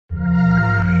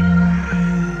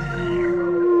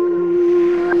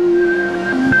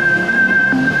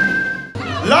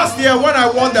year, when I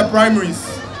won the primaries,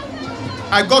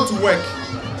 I got to work.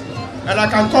 And I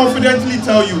can confidently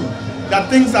tell you that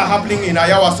things are happening in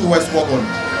Ayawaso West Wuogon.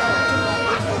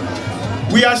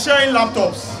 We are sharing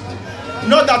laptops.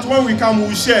 Not that when we come,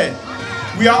 we share.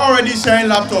 We are already sharing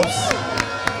laptops.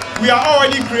 We are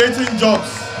already creating jobs.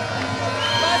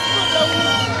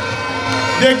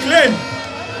 They claim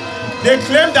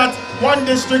that one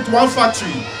district, one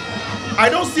factory. I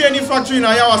don't see any factory in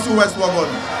Ayawaso West Wuogon.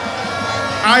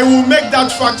 I will make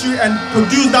that factory and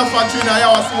produce that factory in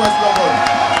Ayawaso West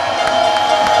Wuogon.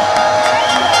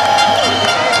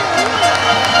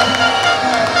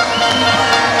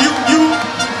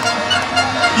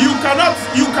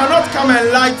 You cannot come and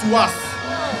lie to us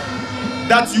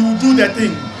that you will do the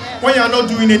thing when you are not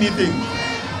doing anything.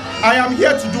 I am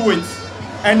here to do it,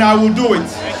 and I will do it.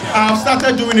 I have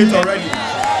started doing it already.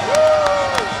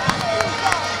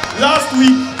 Last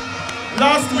week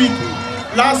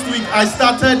I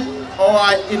started, or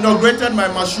I inaugurated my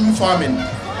mushroom farming.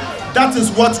 That is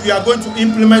what we are going to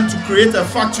implement to create a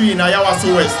factory in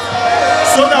Ayawaso West,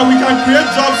 so that we can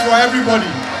create jobs for everybody.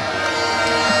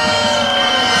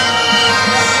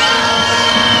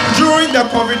 During the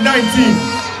COVID-19,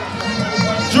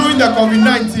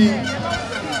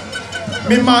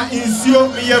 me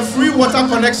a free water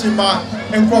connection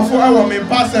and me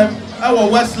Passem, our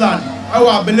Westland,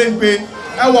 our Belenpe,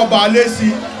 our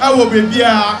Balesi, our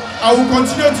Bebia. I will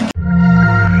continue to